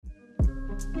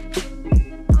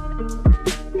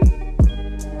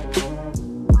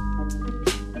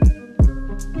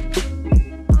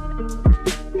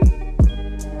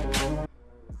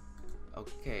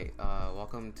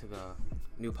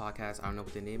podcast. I don't know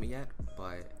what to name it yet,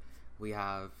 but we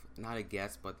have not a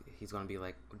guest, but he's gonna be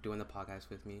like doing the podcast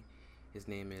with me. His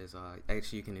name is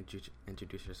actually you can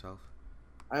introduce yourself.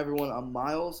 Hi everyone, I'm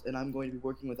Myles, and I'm going to be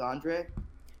working with Andre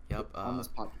Yep. on this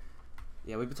podcast.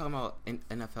 Yeah, we've been talking about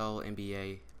NFL,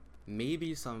 NBA,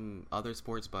 maybe some other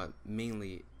sports, but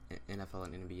mainly NFL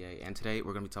and NBA. And today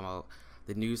we're gonna be talking about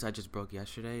the news I just broke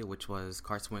yesterday, which was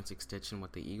Carson Wentz extension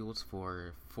with the Eagles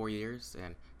for 4 years.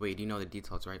 And wait, do you know the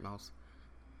details, right, Myles?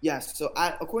 Yes, so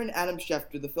according to Adam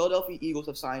Schefter, the Philadelphia Eagles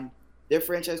have signed their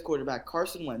franchise quarterback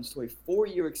Carson Wentz to a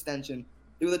 4-year extension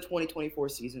through the 2024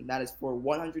 season. That is for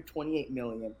 $128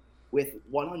 million, with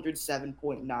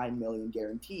 $107.9 million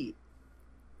guaranteed.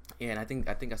 And I think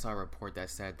I saw a report that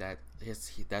said that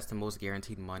that's the most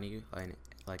guaranteed money in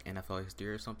like NFL history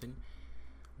or something,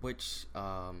 which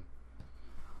the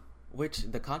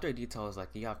contract details, like,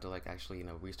 you have to like actually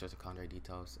research the contract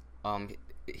details.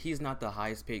 He's not the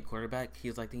highest paid quarterback.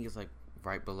 I think he's like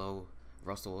right below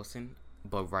Russell Wilson,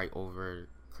 but right over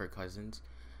Kirk Cousins,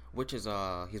 which is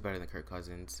he's better than Kirk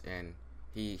Cousins, and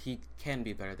he can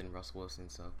be better than Russell Wilson.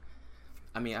 So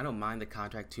I mean, I don't mind the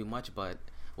contract too much, but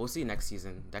we'll see next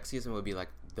season. Next season will be like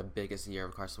the biggest year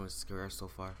of Carson Wentz's career so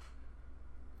far.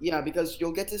 Yeah, because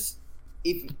you'll get to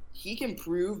if he can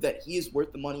prove that he is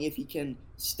worth the money, if he can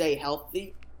stay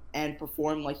healthy and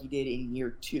perform like he did in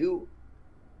year 2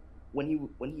 when he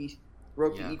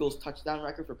broke the Eagles' touchdown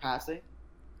record for passing.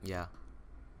 Yeah.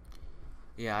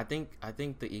 Yeah, I think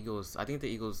the Eagles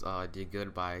did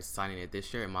good by signing it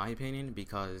this year, in my opinion,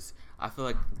 because I feel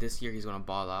like this year he's gonna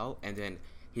ball out and then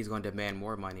he's gonna demand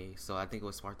more money. So I think it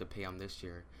was smart to pay him this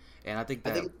year, and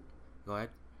go ahead.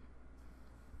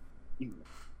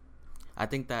 I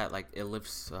think that like it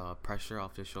lifts pressure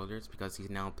off his shoulders because he's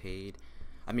now paid.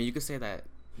 I mean, you could say that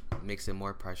makes it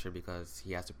more pressure because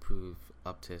he has to prove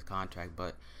up to his contract,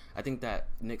 but I think that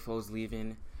Nick Foles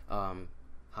leaving, Javier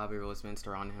Roseman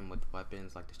surrounding him with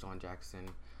weapons like Deshaun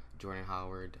Jackson, Jordan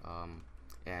Howard,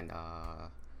 and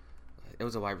it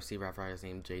was a wide receiver, I forgot his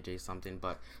name, JJ something,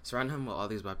 but surrounding him with all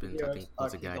these weapons, I think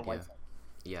was a good idea.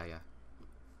 Yeah.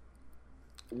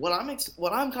 What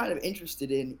I'm kind of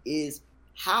interested in is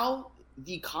how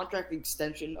the contract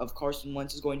extension of Carson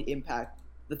Wentz is going to impact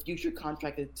the future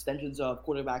contract extensions of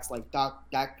quarterbacks like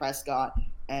Dak Prescott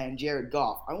and Jared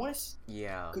Goff.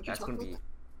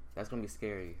 That's gonna be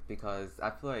scary because I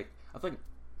feel like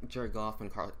Jared Goff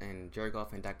and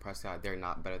Dak Prescott, they're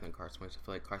not better than Carson Wentz. I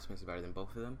feel like Carson Wentz is better than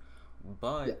both of them,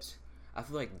 but yes. I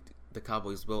feel like the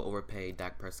Cowboys will overpay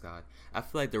Dak Prescott. I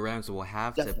feel like the Rams will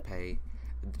have to pay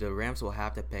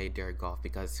Jared Goff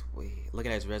because look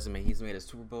at his resume. He's made a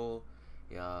Super Bowl.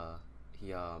 He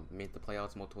made the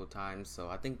playoffs multiple times. So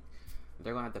I think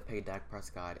they're gonna have to pay Dak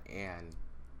Prescott and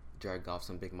Jared Goff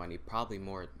some big money. Probably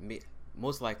more,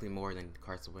 most likely more than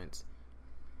Carson Wentz.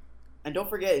 And don't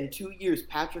forget, in 2 years,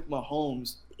 Patrick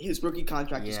Mahomes, his rookie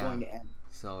contract is going to end.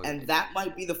 And that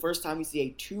might be the first time we see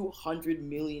a $200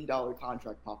 million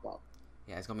contract pop up.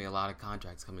 Yeah, it's gonna be a lot of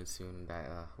contracts coming soon that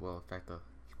will affect the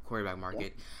quarterback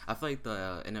market. Yeah. I feel like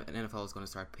the NFL is going to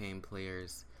start paying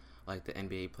players like the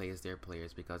NBA plays their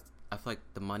players because I feel like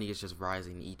the money is just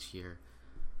rising each year.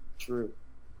 True.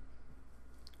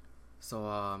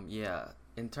 So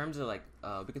in terms of like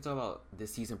we can talk about the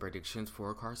season predictions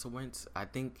for Carson Wentz. I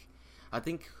think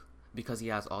because he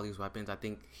has all these weapons, I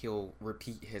think he'll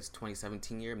repeat his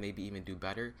 2017 year, maybe even do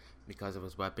better because of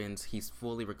his weapons. He's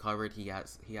fully recovered. He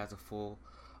has a full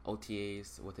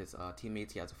OTAs with his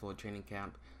teammates. He has a full training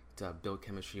camp to build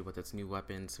chemistry with his new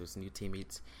weapons, his new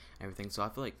teammates, everything. So I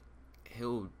feel like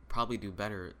he'll probably do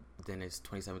better than his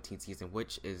 2017 season,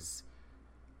 which is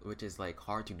like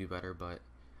hard to do better, but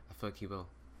I feel like he will.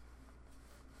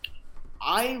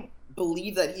 I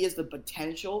believe that he has the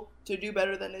potential to do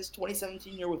better than his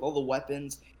 2017 year with all the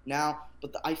weapons now,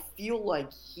 but I feel like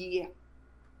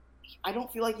I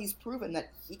don't feel like he's proven that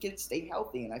he can stay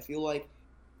healthy, and I feel like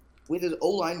with his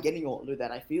O-line getting older,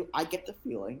 I get the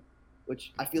feeling,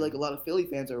 which I feel like a lot of Philly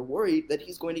fans are worried that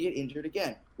he's going to get injured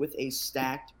again with a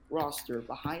stacked roster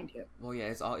behind him. Well, yeah,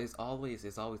 it's always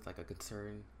like a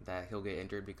concern that he'll get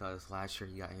injured because last year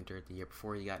he got injured, the year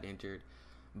before he got injured,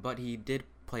 but he did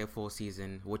play a full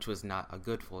season, which was not a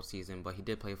good full season, but he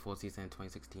did play a full season in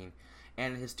 2016.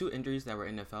 And his 2 injuries that were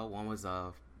NFL, one was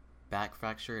a back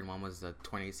fracture and one was a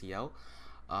torn ACL.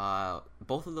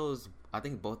 Both of those,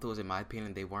 in my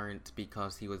opinion, they weren't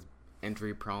because he was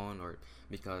injury prone or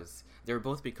because they were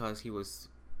both because he was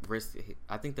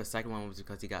I think the second one was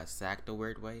because he got sacked a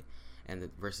weird way, and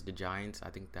versus the Giants,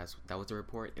 I think that was the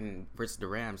report. And versus the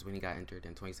Rams when he got injured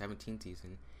in 2017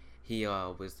 season,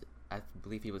 I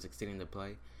believe he was extending the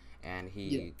play, and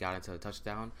he got into a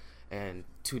touchdown, and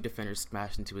 2 defenders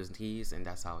smashed into his knees, and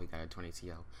that's how he got a torn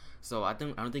ACL. So I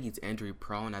don't think he's injury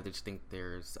prone. I just think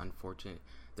there's unfortunate.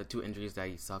 The 2 injuries that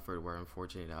he suffered were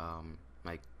unfortunate,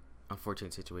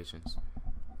 unfortunate situations.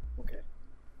 Okay.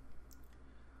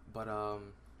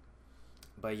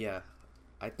 But yeah,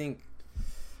 I think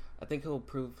he'll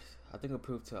prove. I think he'll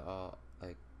prove to all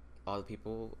the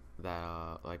people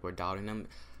that were doubting him,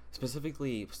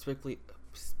 specifically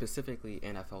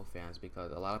NFL fans,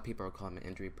 because a lot of people are calling him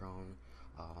injury prone.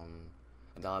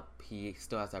 He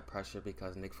still has that pressure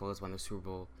because Nick Foles won the Super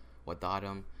Bowl without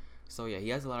him. So yeah, he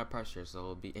has a lot of pressure. So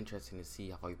it'll be interesting to see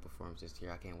how he performs this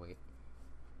year. I can't wait.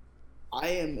 I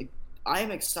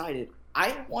am excited.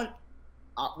 What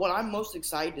I'm most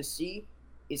excited to see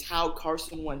is how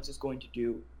Carson Wentz is going to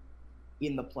do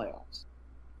in the playoffs.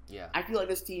 Yeah. I feel like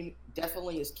this team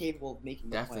definitely is capable of making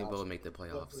the playoffs. Definitely will make the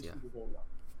playoffs, yeah.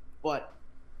 But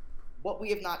what we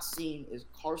have not seen is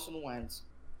Carson Wentz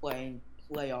playing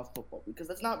playoff football, because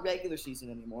that's not regular season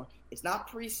anymore. It's not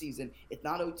preseason. It's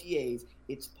not OTAs.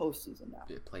 It's postseason now.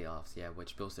 The playoffs, yeah,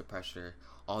 which builds the pressure.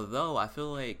 Although I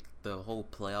feel like the whole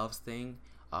playoffs thing,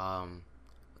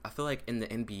 I feel like in the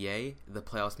NBA, the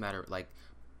playoffs matter. Like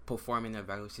performing in the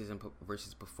regular season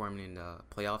versus performing in the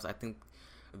playoffs. I think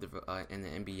in the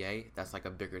NBA, that's like a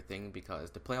bigger thing,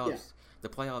 because the playoffs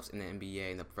in the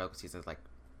NBA and the regular season is like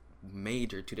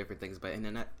major 2 different things. But in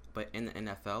the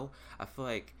NFL, I feel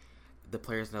like the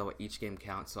players know what each game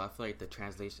counts. So I feel like the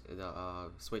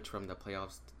switch from the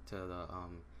playoffs to the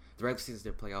regular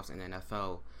season to the playoffs in the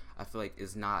NFL, I feel like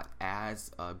is not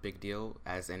as a big deal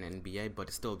as in NBA, but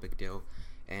it's still a big deal.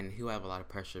 And he'll have a lot of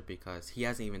pressure because he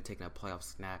hasn't even taken a playoff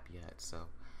snap yet. So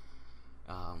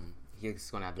he's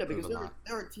going to have to prove a lot.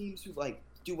 There are teams who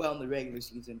do well in the regular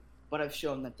season, but have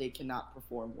shown that they cannot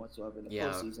perform whatsoever in the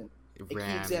postseason. A key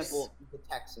example is the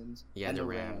Texans. Yeah, and the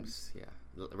Rams. Yeah,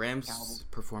 the Rams'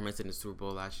 performance in the Super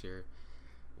Bowl last year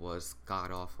was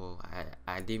god awful.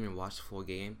 I didn't even watch the full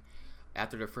game.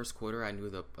 After the first quarter, I knew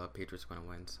the Patriots were going to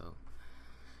win. So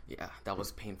yeah, that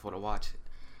was painful to watch.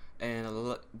 And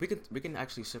we can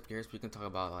actually shift gears. We can talk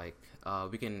about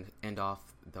we can end off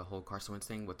the whole Carson Wentz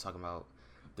thing with talking about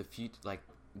the future, like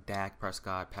Dak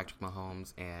Prescott, Patrick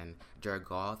Mahomes, and Jared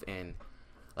Goff, and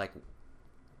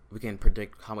we can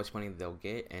predict how much money they'll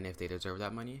get and if they deserve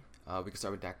that money. We can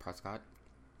start with Dak Prescott.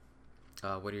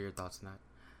 What are your thoughts on that?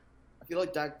 I feel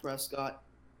like Dak Prescott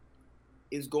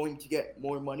is going to get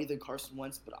more money than Carson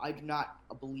Wentz, but I do not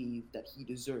believe that he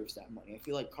deserves that money. I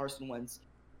feel like Carson Wentz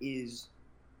is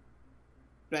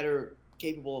better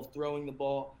capable of throwing the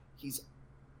ball. He's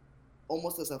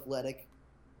almost as athletic.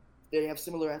 They have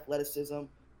similar athleticism.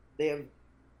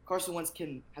 Carson Wentz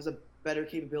has a better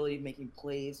capability of making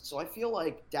plays. So I feel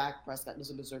like Dak Prescott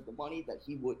doesn't deserve the money that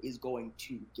he is going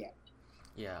to get.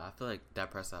 Yeah, I feel like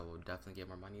Dak Prescott will definitely get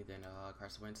more money than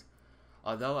Carson Wentz.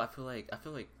 Although I feel like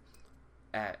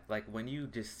when you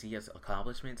just see his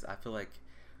accomplishments, I feel like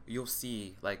you'll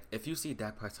see, if you see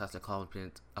Dak Prescott's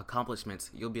accomplishments,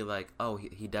 you'll be like, oh,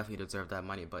 he definitely deserved that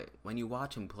money. But when you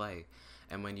watch him play,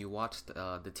 and when you watch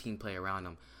the team play around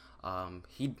him,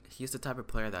 he's the type of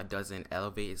player that doesn't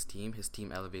elevate his team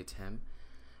elevates him.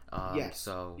 Yes,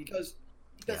 so because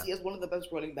he has one of the best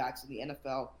running backs in the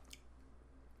NFL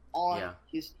on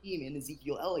his team in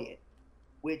Ezekiel Elliott,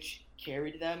 which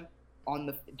carried them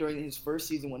during his first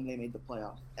season when they made the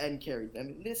playoffs, and carried them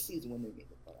in this season when they made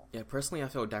the playoffs. Yeah, personally, I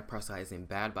feel Dak Prescott isn't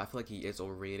bad, but I feel like he is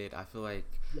overrated. I feel like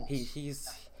he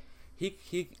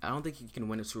I don't think he can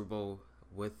win a Super Bowl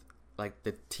with,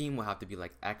 the team will have to be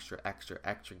extra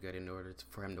good in order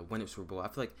for him to win a Super Bowl. I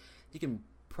feel like he can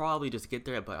probably just get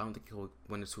there, but I don't think he'll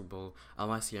win a Super Bowl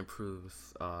unless he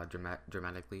improves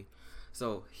dramatically.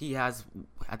 So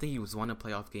I think he was won a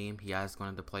playoff game. He has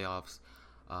gone to the playoffs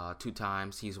 2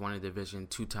 times. He's won a division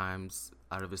 2 times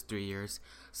out of his 3 years.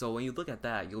 So when you look at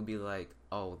that, you'll be like,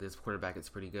 oh, this quarterback is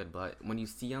pretty good. But when you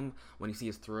see him, when you see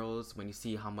his throws, when you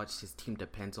see how much his team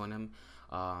depends on him,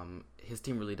 his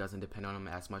team really doesn't depend on him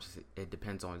as much as it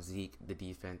depends on Zeke, the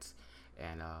defense,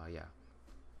 and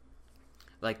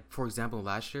for example,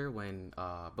 last year when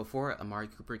before Amari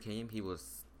Cooper came,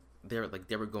 they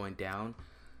were going down,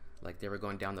 they were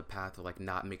going down the path of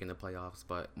not making the playoffs.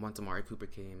 But once Amari Cooper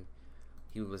came,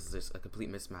 he was just a complete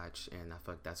mismatch, and I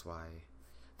feel like that's why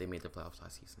they made the playoffs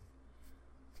last season.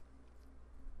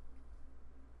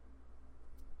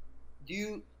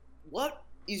 What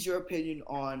is your opinion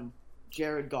on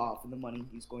Jared Goff and the money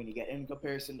he's going to get in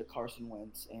comparison to Carson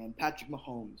Wentz and Patrick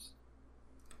Mahomes?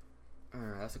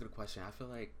 That's a good question. I feel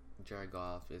like Jared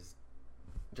Goff is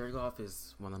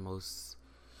one of the most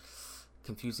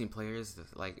confusing players,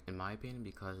 in my opinion,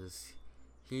 because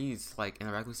He's like in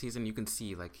the regular season, you can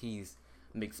see like he's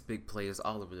makes big plays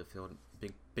all over the field,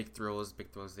 big throws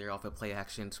there off of play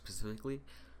action specifically.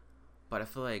 But I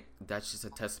feel like that's just a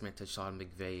testament to Sean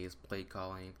McVay's play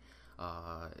calling,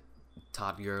 uh,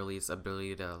 Todd Gurley's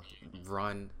ability to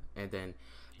run, and then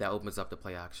that opens up the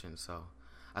play action. So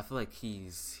I feel like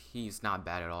he's not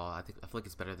bad at all. I feel like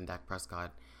he's better than Dak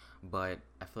Prescott, but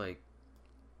I feel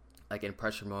like in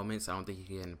pressure moments, I don't think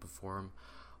he can perform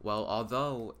well.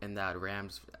 Although in that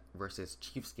Rams versus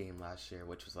Chiefs game last year,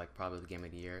 which was like probably the game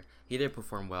of the year, he did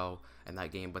perform well in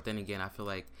that game. But then again, I feel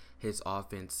like his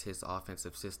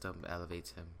offensive system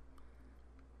elevates him.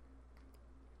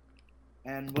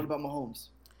 And what about Mahomes?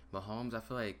 Mahomes, I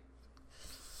feel like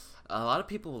a lot of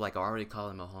people like are already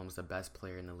calling Mahomes the best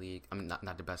player in the league. I mean,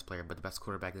 not the best player, but the best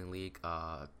quarterback in the league.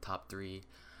 Top three.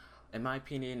 In my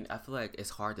opinion, I feel like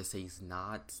it's hard to say he's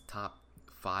not top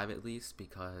five at least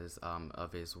because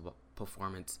of his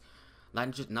performance.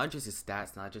 Not just his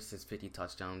stats, not just his 50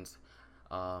 touchdowns,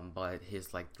 but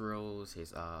his like throws,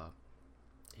 his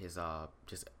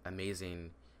just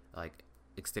amazing like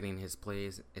extending his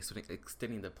plays,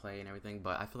 extending the play and everything.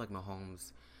 But I feel like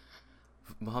Mahomes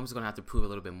is gonna have to prove a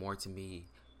little bit more to me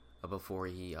before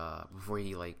he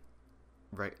like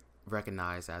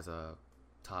recognized as a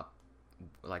top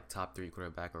three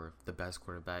quarterback or the best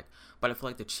quarterback. But I feel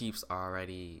like the Chiefs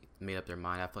already made up their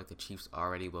mind. I feel like the Chiefs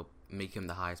already will make him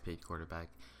the highest paid quarterback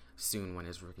soon when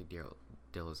his rookie deal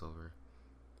is over.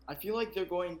 I feel like they're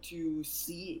going to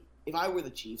see, if I were the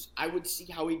Chiefs, I would see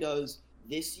how he does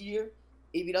this year.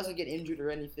 If he doesn't get injured or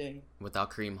anything,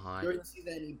 without Kareem Hunt, during the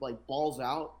season he like balls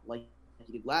out like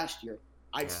he did last year,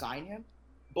 I'd sign him.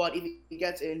 But if he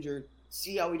gets injured,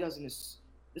 see how he does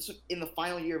in the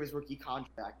final year of his rookie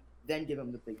contract, then give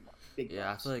him the big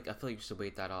Yeah, bucks. I feel like you should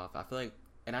wait that off. I feel like,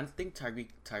 and I think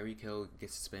Tyreek Hill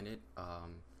gets suspended.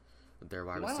 Their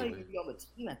wide receiver. He might not even be on the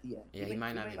team at the end. Yeah, he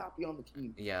might not be on the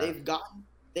team. Yeah,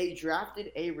 they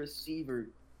drafted a receiver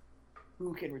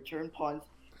who can return punts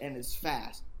and is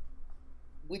fast,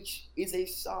 which is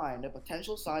a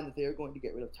potential sign that they are going to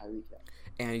get rid of Tyreek Hill.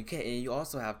 And you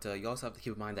also have to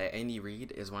keep in mind that Andy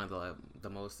Reid is one of the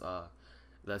most one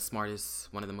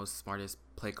of the most smartest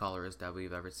play callers that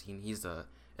we've ever seen. He's an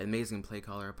amazing play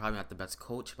caller. Probably not the best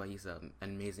coach, but he's an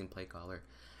amazing play caller.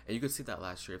 And you could see that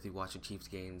last year if you watch the Chiefs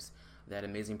games. They had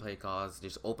amazing play calls.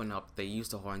 Just open up. They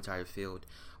used the whole entire field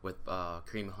with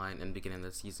Kareem Hunt in the beginning of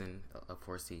the season. Of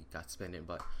course, he got suspended,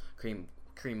 but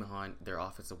Kareem Hunt, their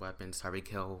offensive weapons, Tyreek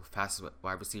Hill, fastest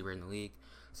wide receiver in the league.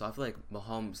 So I feel like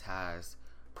Mahomes has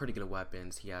pretty good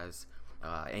weapons. He has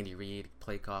Andy Reid,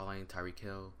 play calling, Tyreek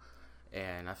Hill,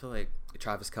 and I feel like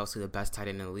Travis Kelce, the best tight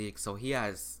end in the league. So he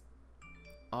has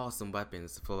awesome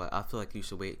weapons. I feel like you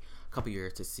should wait a couple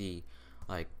years to see,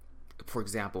 like, for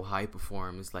example, how he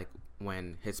performs, like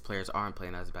when his players aren't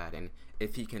playing as bad, and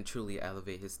if he can truly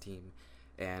elevate his team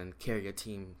and carry a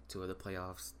team to the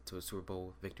playoffs, to a Super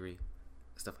Bowl victory,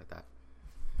 stuff like that.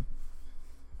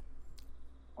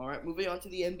 All right, moving on to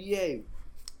the NBA.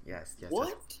 Yes.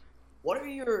 What are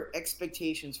your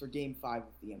expectations for Game 5 of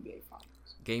the NBA Finals?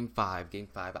 Game 5.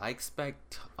 I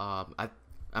expect. I'm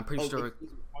pretty sure.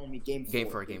 Game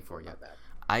 4. Game 4. Yeah.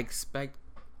 I expect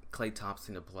Klay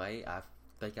Thompson to play. I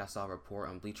think I saw a report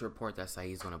on Bleacher Report that said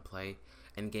he's going to play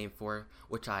in Game 4,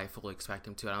 which I fully expect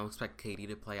him to. I don't expect KD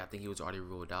to play. I think he was already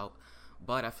ruled out.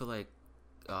 But I feel like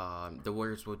the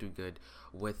Warriors will do good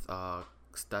with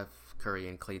Steph Curry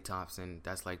and Klay Thompson.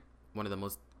 That's like one of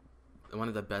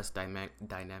the best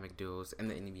dynamic duos in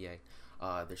the NBA.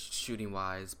 They're shooting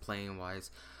wise, playing wise.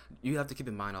 You have to keep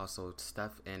in mind also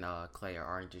Steph and Klay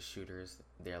aren't just shooters.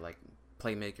 They're like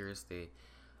playmakers. They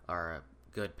are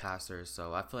good passers.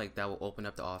 So I feel like that will open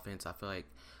up the offense. I feel like,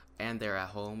 and they're at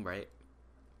home, right?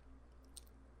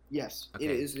 Yes, okay.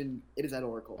 It is at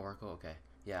Oracle. Oracle, okay.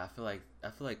 Yeah, I feel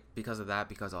like because of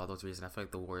all those reasons, I feel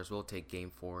like the Warriors will take Game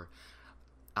 4.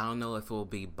 I don't know if it will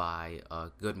be by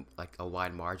a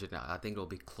wide margin. I think it will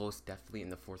be close, definitely in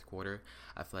the fourth quarter.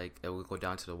 I feel like it will go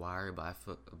down to the wire,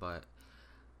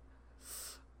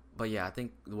 but yeah, I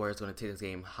think the Warriors are going to take this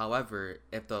game. However,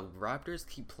 if the Raptors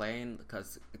keep playing,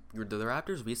 because the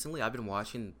Raptors recently, I've been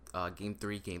watching Game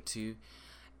 3, Game 2,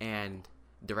 and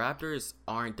the Raptors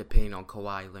aren't depending on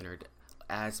Kawhi Leonard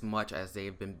as much as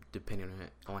they've been depending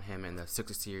on him in the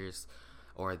Sixers series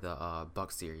or the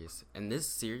Bucks series. In this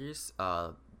series,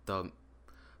 the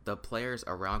players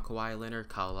around Kawhi Leonard,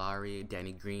 Kyle Lowry,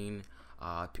 Danny Green,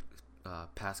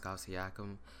 Pascal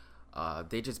Siakam,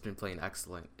 they just been playing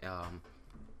excellent.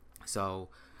 So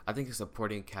I think the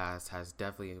supporting cast has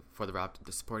definitely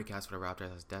the supporting cast for the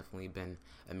Raptors has definitely been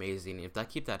amazing. If they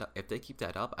keep that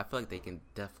up, I feel like they can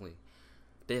definitely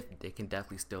they can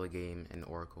definitely steal a game in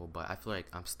Oracle, but I feel like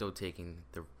I'm still taking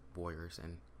the Warriors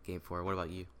in Game 4. What about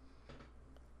you?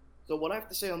 So what I have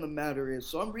to say on the matter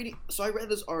is, I read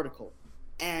this article,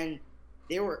 and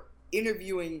they were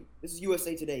interviewing. This is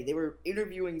USA Today. They were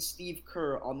interviewing Steve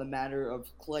Kerr on the matter of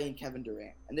Clay and Kevin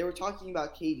Durant, and they were talking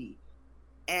about KD.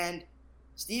 And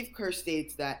Steve Kerr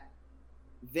states that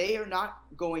they are not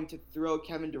going to throw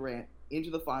Kevin Durant into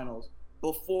the finals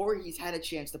before he's had a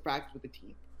chance to practice with the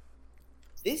team.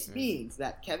 This means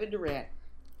that Kevin Durant,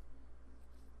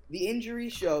 the injury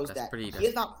shows he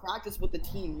has not practiced with the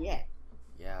team yet.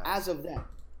 Yeah. As of then.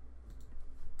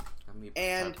 Let me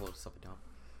try to pull something down.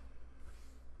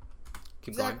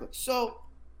 Keep going. So,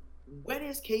 when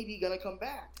is KD going to come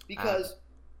back? Because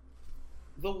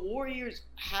the Warriors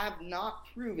have not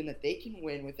proven that they can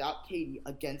win without KD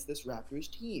against this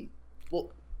Raptors team.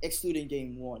 Well, excluding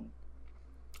Game 1.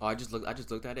 Oh, I just looked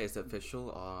at it. It's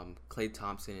official. Klay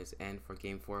Thompson is in for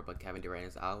Game 4, but Kevin Durant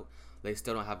is out. They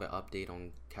still don't have an update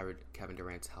on Kevin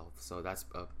Durant's health, so that's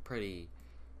a pretty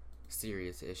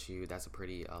serious issue. That's a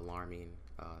pretty alarming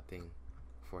thing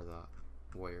for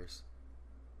the Warriors.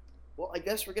 Well, I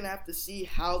guess we're gonna have to see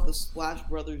how the Splash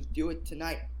Brothers do it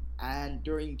tonight and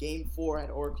during Game 4 at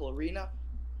Oracle Arena.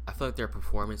 I feel like their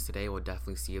performance today will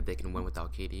definitely see if they can win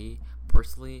without KD.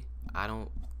 Personally, I don't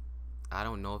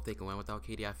know if they can win without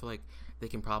KD. I feel like they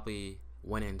can probably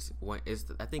win.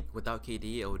 I think without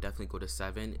KD, it will definitely go to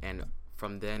 7, and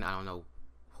from then I don't know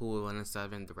who will win in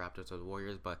 7, the Raptors or the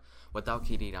Warriors. But without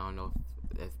KD, I don't know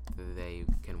if they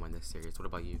can win this series. What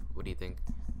about you? What do you think?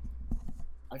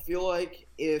 I feel like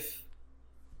if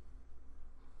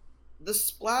the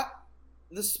Splash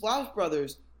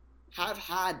Brothers have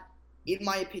had, in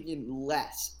my opinion,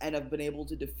 less and have been able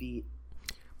to defeat.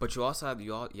 But you also have a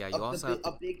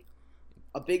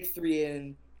big three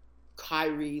in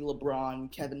Kyrie,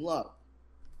 LeBron, Kevin Love.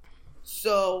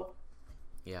 So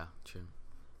yeah, true.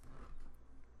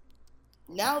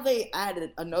 Now they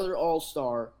added another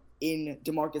All-Star in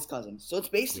DeMarcus Cousins. So it's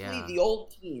basically the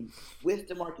old team with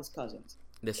DeMarcus Cousins.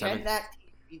 Can that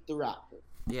team beat the Raptors?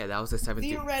 Yeah, that was the 7th.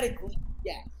 Theoretically,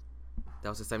 yes. That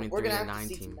was the 73-9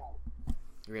 team.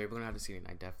 We're gonna have to see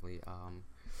tonight, definitely.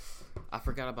 I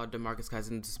forgot about DeMarcus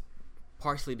Cousins,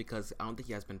 partially because I don't think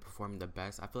he has been performing the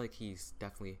best. I feel like he's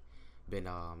definitely been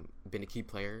a key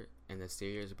player in this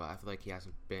series, but I feel like he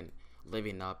hasn't been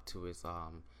living up to his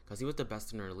because he was the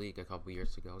best in the league a couple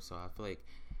years ago. So I feel like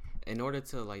in order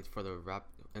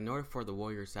for the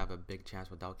Warriors to have a big chance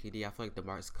without KD, I feel like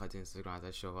DeMarcus Cousins is going to have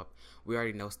to show up. We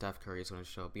already know Steph Curry is going to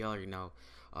show up. We already know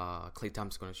Klay Thompson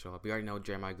is going to show up. We already know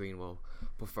Jeremiah Green will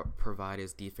provide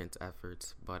his defense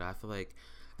efforts. But I feel like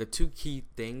the two key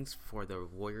things for the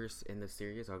Warriors in the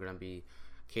series are going to be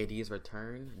KD's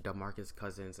return, DeMarcus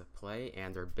Cousins' play,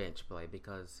 and their bench play,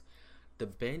 because the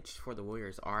bench for the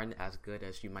Warriors aren't as good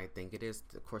as you might think it is.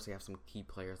 Of course, they have some key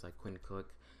players like Quinn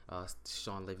Cook,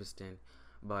 Sean Livingston,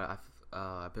 but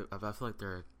I feel like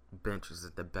their bench is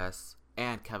the best.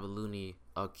 And Kevin Looney,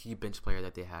 a key bench player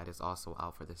that they had, is also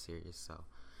out for the series. So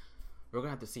we're gonna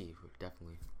have to see,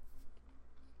 definitely.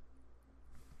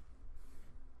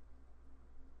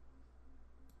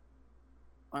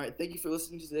 All right, thank you for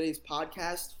listening to today's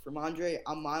podcast. From Andre,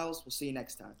 I'm Myles. We'll see you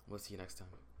next time. We'll see you next time.